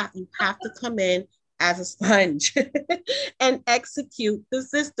have to come in as a sponge and execute the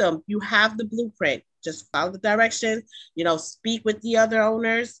system. You have the blueprint. Just follow the directions, speak with the other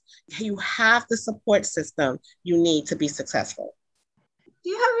owners. You have the support system you need to be successful. Do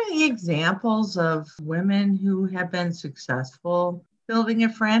you have any examples of women who have been successful building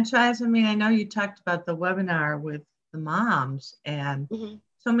a franchise? I mean, I know you talked about the webinar with the moms, and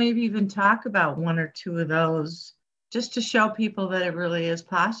so maybe even talk about one or two of those just to show people that it really is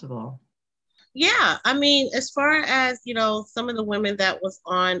possible. Yeah, I mean, as far as, some of the women that was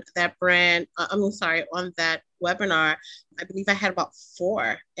on that brand, on that webinar, I believe I had about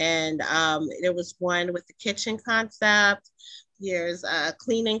 4. And there was one with the kitchen concept, there's a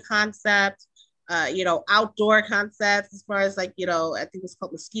cleaning concept, outdoor concepts, as far as I think it's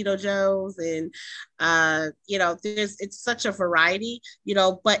called Mosquito Joe's. And, it's such a variety,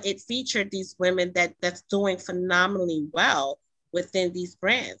 but it featured these women that's doing phenomenally well within these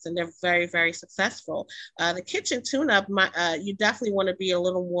brands, and they're very, very successful. The kitchen tune-up, you definitely want to be a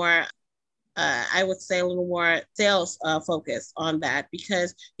little more, I would say a little more sales focused on that,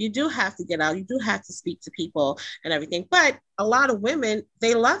 because you do have to get out, you do have to speak to people and everything. But a lot of women,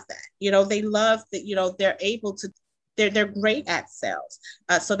 they love that. They love that, they're able to, they're great at sales.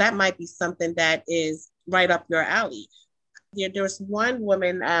 So that might be something that is right up your alley. There's one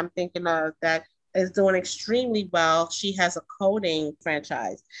woman I'm thinking of that is doing extremely well. She has a coding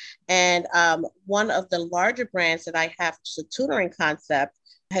franchise. And one of the larger brands that I have, the tutoring concept,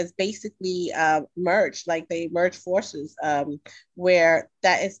 has basically merged, like they merged forces, where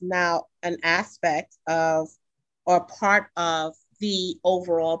that is now an aspect of or part of the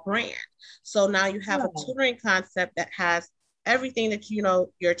overall brand. So now you have a tutoring concept that has everything that,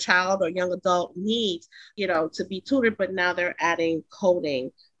 your child or young adult needs, to be tutored, but now they're adding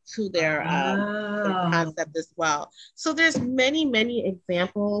coding to their concept as well. So there's many, many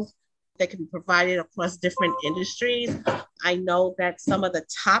examples that can be provided across different industries. I know that some of the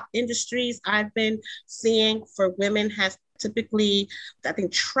top industries I've been seeing for women has typically, I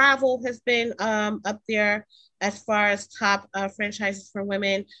think travel has been up there as far as top franchises for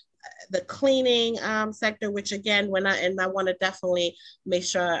women. The cleaning sector, which again, I want to definitely make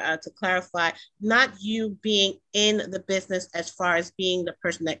sure to clarify, not you being in the business as far as being the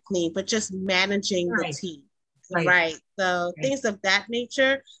person that cleans, but just managing the team. Right. So things of that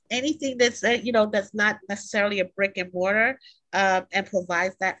nature, anything that's, that's not necessarily a brick and mortar and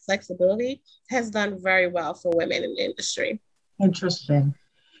provides that flexibility has done very well for women in the industry. Interesting.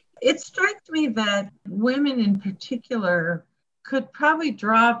 It strikes me that women in particular could probably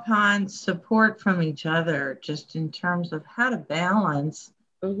draw upon support from each other, just in terms of how to balance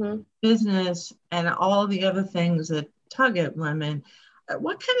business and all the other things that tug at women.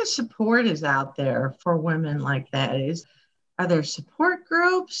 What kind of support is out there for women like that? Are there support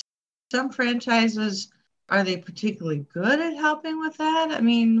groups? Some franchises, are they particularly good at helping with that? I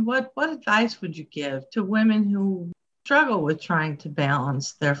mean, what advice would you give to women who struggle with trying to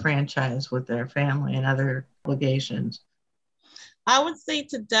balance their franchise with their family and other obligations? I would say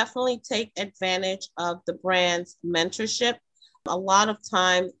to definitely take advantage of the brand's mentorship. A lot of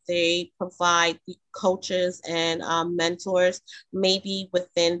time they provide the coaches and mentors, maybe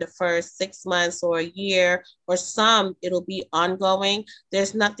within the first 6 months or a year, or some it'll be ongoing.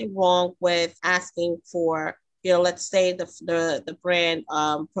 There's nothing wrong with asking for, let's say the brand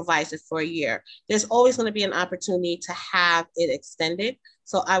provides it for a year. There's always going to be an opportunity to have it extended.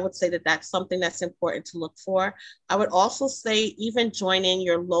 So I would say that that's something that's important to look for. I would also say even joining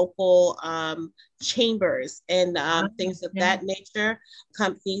your local chambers and things of that nature,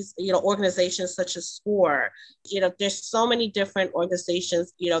 companies, organizations such as SCORE. There's so many different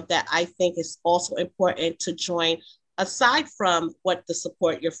organizations, that I think is also important to join. Aside from what the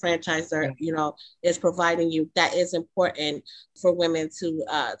support your franchisor, is providing you, that is important for women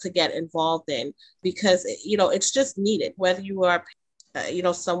to get involved in, because, it's just needed, whether you are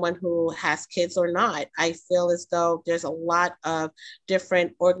someone who has kids or not. I feel as though there's a lot of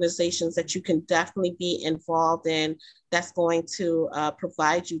different organizations that you can definitely be involved in that's going to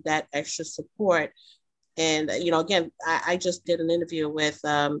provide you that extra support. And, again, I just did an interview with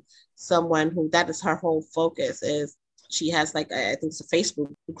someone who that is her whole focus is. She has I think it's a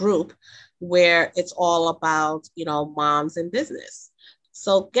Facebook group where it's all about, moms in business.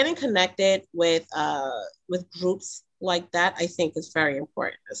 So getting connected with groups like that, I think is very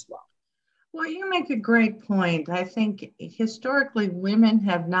important as well. Well, you make a great point. I think historically women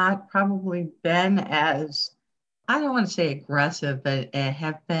have not probably been as, I don't want to say aggressive, but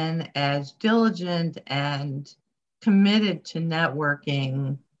have been as diligent and committed to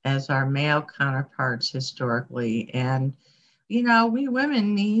networking as our male counterparts historically. And, we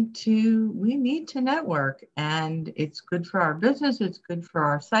women need to network, and it's good for our business. It's good for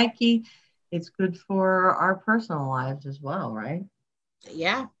our psyche. It's good for our personal lives as well, right?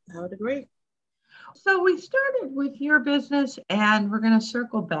 Yeah, I would agree. So we started with your business, and we're going to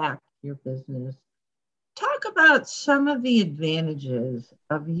circle back to your business. Talk about some of the advantages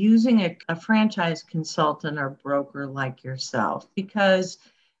of using a franchise consultant or broker like yourself, because,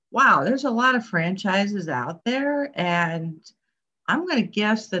 wow, there's a lot of franchises out there, and I'm going to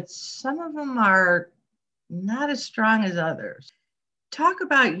guess that some of them are not as strong as others. Talk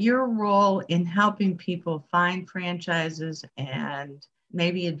about your role in helping people find franchises and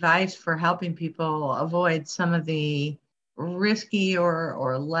maybe advice for helping people avoid some of the risky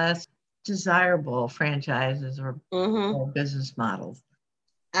or less desirable franchises or business models.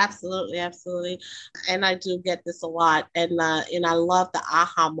 Absolutely, absolutely. And I do get this a lot. And I love the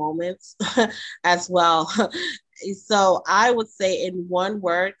aha moments as well. So I would say in one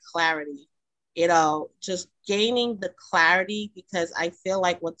word, clarity. Just gaining the clarity, because I feel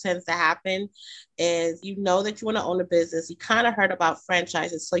like what tends to happen is that you want to own a business. You kind of heard about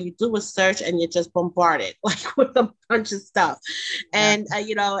franchises. So you do a search and you're just bombarded with a bunch of stuff. And,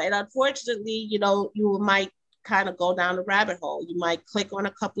 and unfortunately, you might kind of go down the rabbit hole. You might click on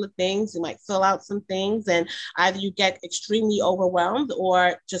a couple of things, you might fill out some things, and either you get extremely overwhelmed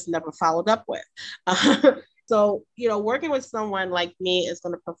or just never followed up with. So, working with someone like me is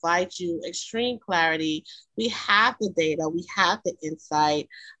going to provide you extreme clarity. We have the data, we have the insight,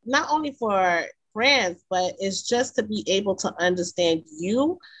 not only for brands, but it's just to be able to understand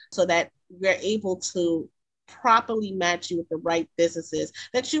you so that we're able to properly match you with the right businesses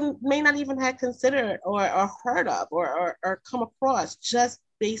that you may not even have considered or heard of or come across, just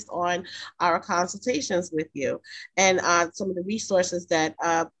based on our consultations with you and some of the resources that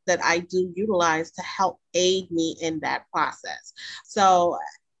I do utilize to help aid me in that process. So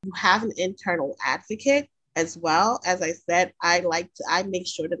you have an internal advocate as well. As I said, I make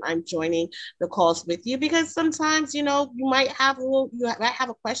sure that I'm joining the calls with you, because sometimes, you might have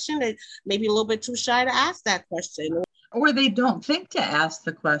a question that maybe a little bit too shy to ask that question. Or they don't think to ask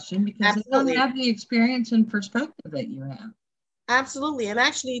the question because Absolutely. They don't have the experience and perspective that you have. Absolutely. And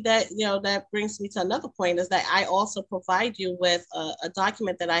actually that brings me to another point, is that I also provide you with a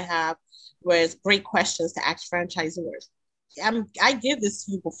document that I have where it's great questions to ask franchisors. I give this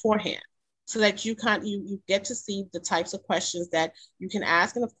to you beforehand so that you get to see the types of questions that you can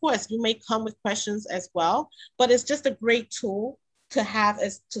ask. And of course, you may come with questions as well, but it's just a great tool to have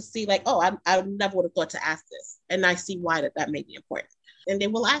to see I never would have thought to ask this. And I see why that may be important. And they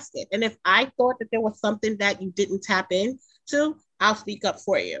will ask it. And if I thought that there was something that you didn't tap into, I'll speak up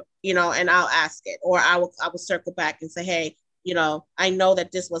for you, and I'll ask it, or I will circle back and say, hey, I know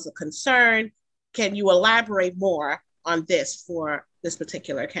that this was a concern. Can you elaborate more on this for this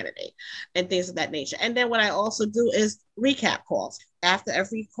particular candidate and things of that nature? And then what I also do is recap calls. After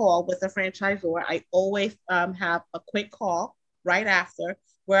every call with a franchisor, I always have a quick call right after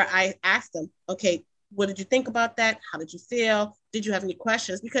where I ask them, okay, what did you think about that? How did you feel? Did you have any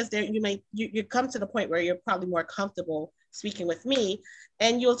questions? Because there you come to the point where you're probably more comfortable speaking with me,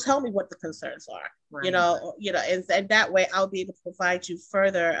 and you'll tell me what the concerns are. Right. And that way I'll be able to provide you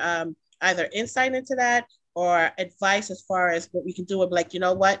further either insight into that or advice as far as what we can do. With like, you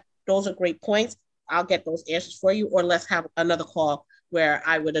know what, those are great points. I'll get those answers for you, or let's have another call where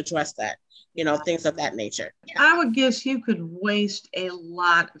I would address that, things of that nature. I would guess you could waste a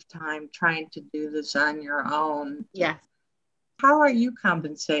lot of time trying to do this on your own. Yeah. How are you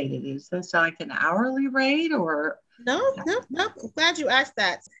compensated? Is this like an hourly rate or? No. I'm glad you asked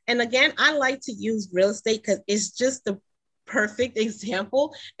that. And again, I like to use real estate because it's just the perfect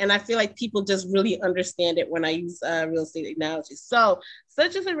example. And I feel like people just really understand it when I use real estate analogies. So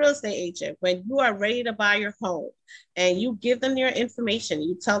such as a real estate agent, when you are ready to buy your home and you give them your information,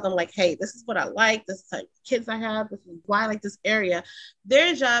 you tell them like, hey, this is what I like, this is the type of kids I have, this is why I like this area.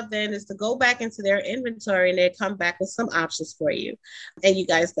 Their job then is to go back into their inventory and they come back with some options for you. And you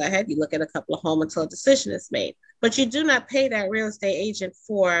guys go ahead, you look at a couple of homes until a decision is made. But you do not pay that real estate agent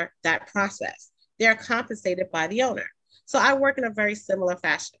for that process. They're compensated by the owner. So I work in a very similar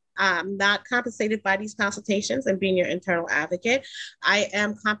fashion. I'm not compensated by these consultations and being your internal advocate. I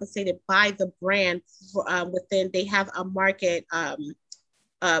am compensated by the brand within. They have a market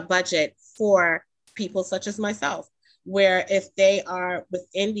budget for people such as myself, where if they are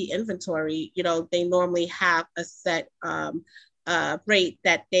within the inventory, they normally have a set rate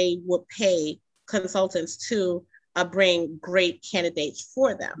that they would pay consultants to bring great candidates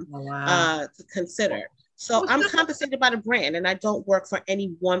for them to consider. So I'm compensated by the brand, and I don't work for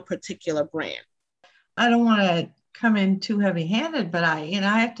any one particular brand. I don't want to come in too heavy-handed, but I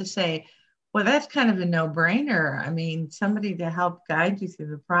have to say, well, that's kind of a no-brainer. I mean, somebody to help guide you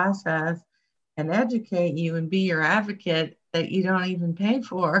through the process and educate you and be your advocate that you don't even pay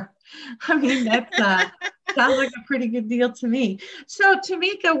for. I mean, that sounds like a pretty good deal to me. So,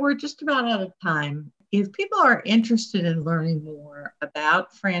 Tamika, we're just about out of time. If people are interested in learning more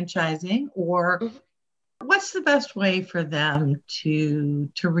about franchising, or what's the best way for them to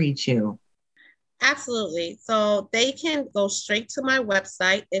reach you? Absolutely. So they can go straight to my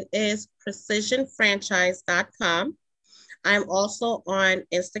website. It is precisionfranchise.com. I'm also on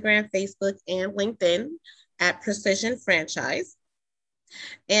Instagram, Facebook, and LinkedIn at Precision Franchise.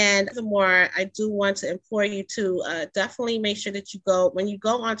 And furthermore, I do want to implore you to definitely make sure that when you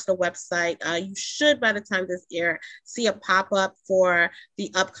go onto the website, you should, by the time this air, see a pop-up for the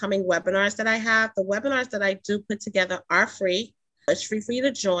upcoming webinars that I have. The webinars that I do put together are free. It's free for you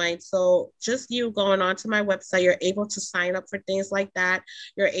to join. So just you going onto my website, you're able to sign up for things like that.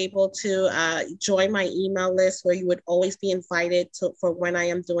 You're able to join my email list where you would always be invited for when I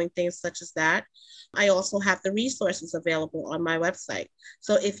am doing things such as that. I also have the resources available on my website.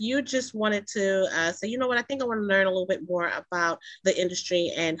 So if you just wanted to say, you know what, I think I want to learn a little bit more about the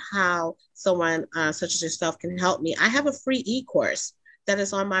industry and how someone such as yourself can help me, I have a free e-course that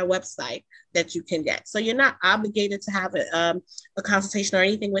is on my website that you can get. So you're not obligated to have a consultation or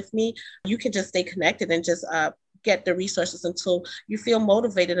anything with me. You can just stay connected and just get the resources until you feel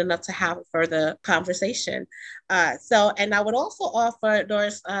motivated enough to have a further conversation. And I would also offer,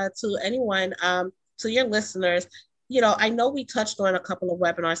 Doris, to anyone, to your listeners, I know we touched on a couple of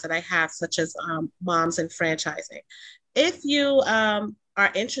webinars that I have, such as Moms in Franchising. If you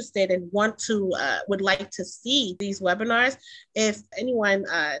are interested and would like to see these webinars, if anyone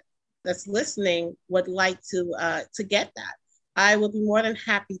that's listening would like to get that, I will be more than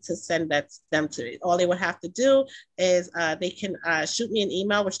happy to send them to you. All they would have to do is they can shoot me an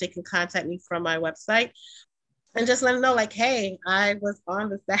email, which they can contact me from my website, and just let them know, like, hey, I was on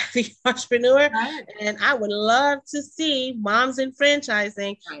the Savvy Entrepreneur, and I would love to see Moms in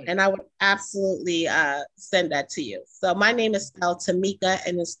Franchising, and I would absolutely send that to you. So my name is spelled Tamika,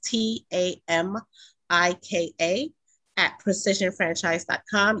 and it's Tamika at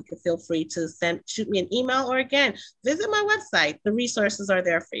precisionfranchise.com. You can feel free to shoot me an email, or again, visit my website. The resources are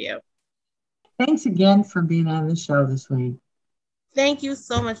there for you. Thanks again for being on the show this week. Thank you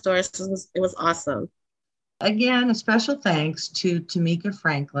so much, Doris. It was awesome. Again, a special thanks to Tamika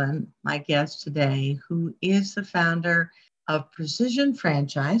Franklin, my guest today, who is the founder of Precision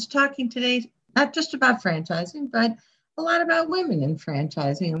Franchise, talking today not just about franchising, but a lot about women in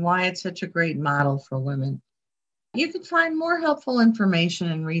franchising and why it's such a great model for women. You can find more helpful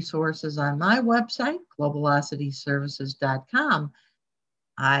information and resources on my website, globalocityservices.com.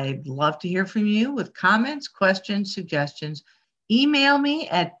 I'd love to hear from you with comments, questions, suggestions. Email me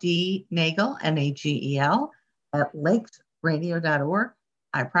at dnagel, Nagel, at lakesradio.org.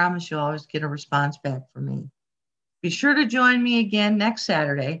 I promise you'll always get a response back from me. Be sure to join me again next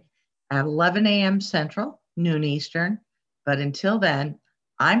Saturday at 11 a.m. Central, noon Eastern. But until then,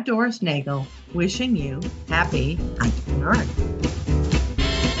 I'm Doris Nagel, wishing you happy entrepreneuring.